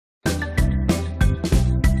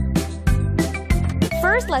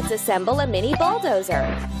First, let's assemble a mini bulldozer.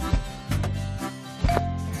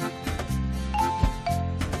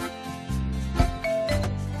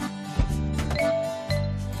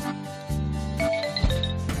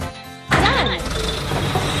 Done!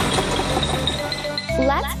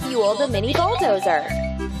 Let's fuel the mini bulldozer.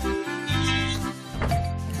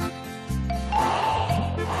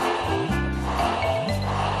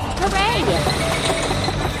 Hooray!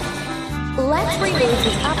 Let's remove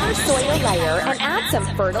the upper soil layer and add some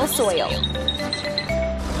fertile soil.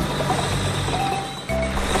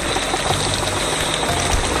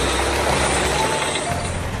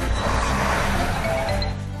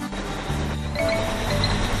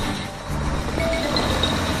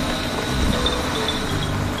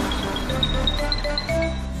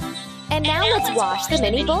 And now let's wash the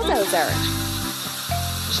mini bulldozer.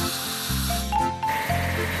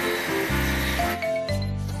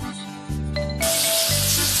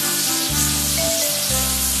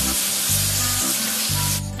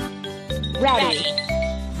 Ready.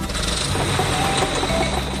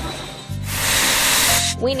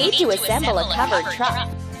 We need to assemble a covered truck.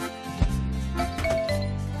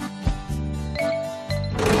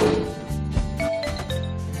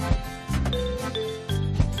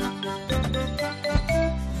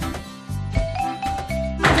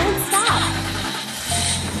 Don't stop.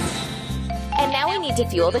 And now we need to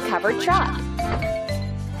fuel the covered truck.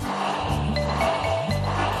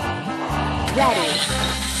 Ready.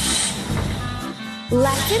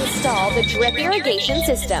 Let's install the drip irrigation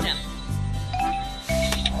system.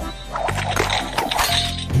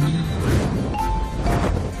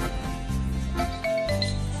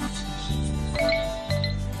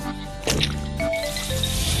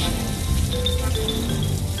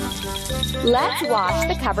 Let's wash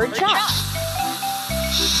the covered truck.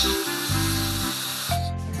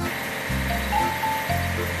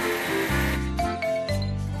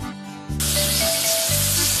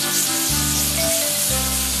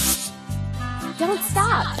 Don't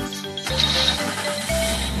stop.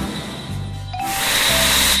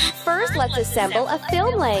 First, let's assemble a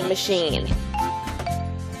film laying machine.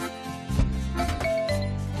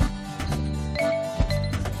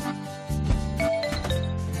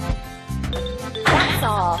 That's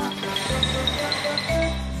all.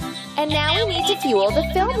 And now we need to fuel the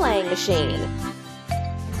film laying machine.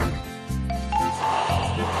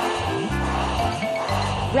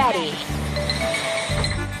 Ready.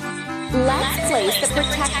 Let's place the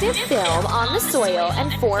protective film on the soil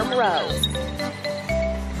and form rows.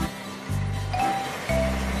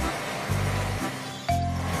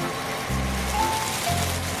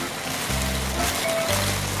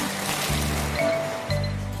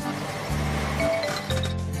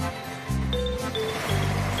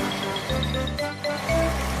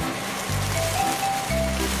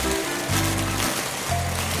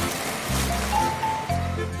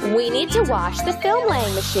 We need to wash the film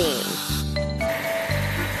laying machine.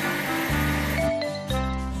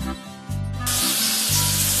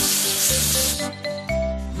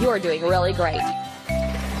 You're doing really great.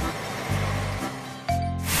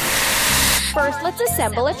 First, let's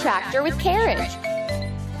assemble a tractor with carriage.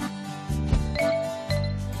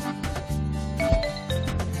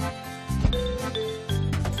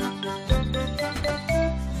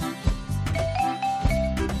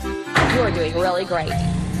 You're doing really great.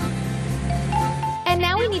 And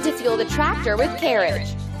now we need to fuel the tractor with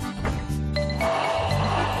carriage.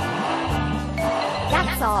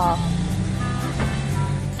 That's all.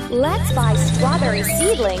 Let's buy strawberry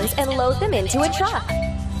seedlings and load them into a truck.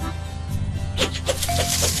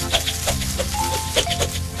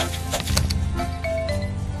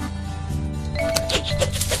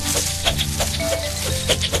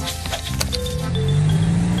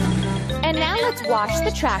 And now let's wash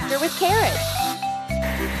the tractor with carriage.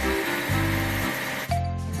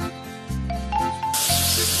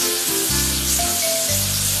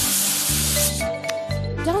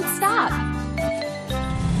 Don't stop.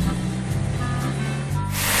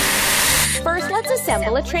 First, let's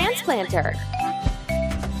assemble a transplanter.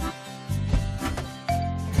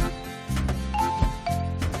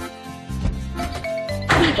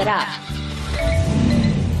 Keep it up.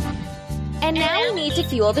 And now we need to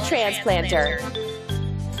fuel the transplanter.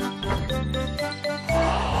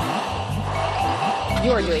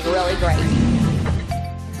 You're doing really great.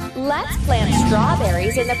 Let's plant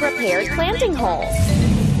strawberries in the prepared planting holes.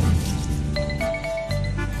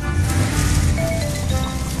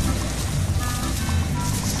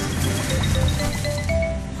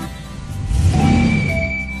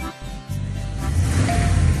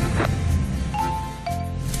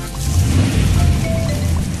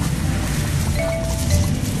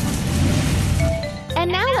 And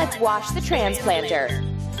wash the transplanter.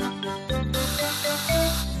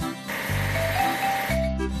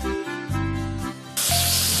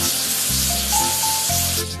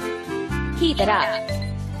 Heat it up.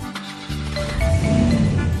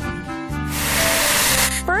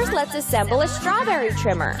 First, let's assemble a strawberry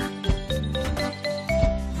trimmer.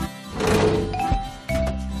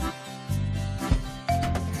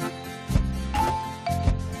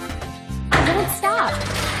 Don't stop.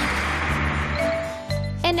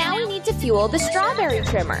 And now we need to fuel the strawberry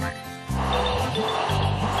trimmer.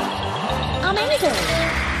 Amazing!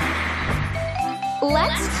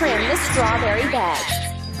 Let's trim the strawberry bags.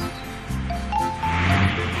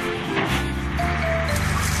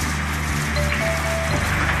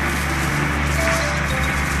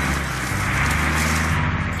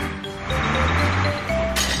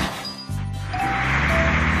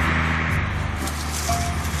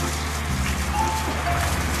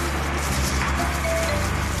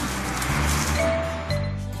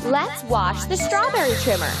 Let's wash the strawberry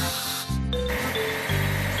trimmer.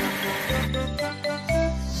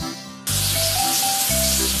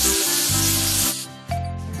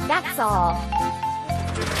 That's all.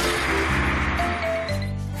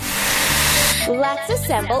 Let's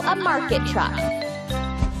assemble a market truck.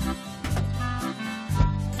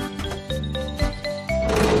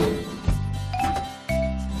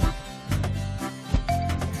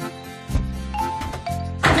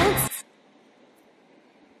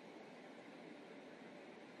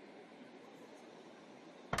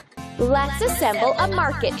 Let's assemble a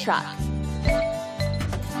market truck.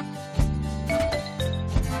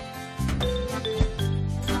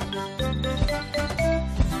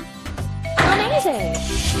 Amazing!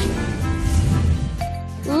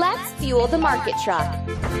 Let's fuel the market truck.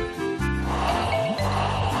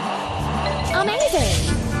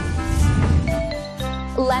 Amazing!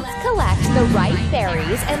 Let's collect the ripe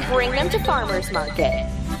berries and bring them to farmers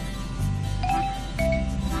market.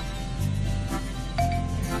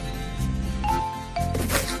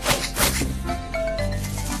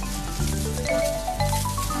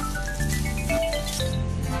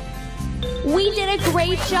 We did a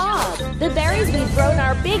great job! The berries we've grown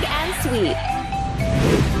are big and sweet.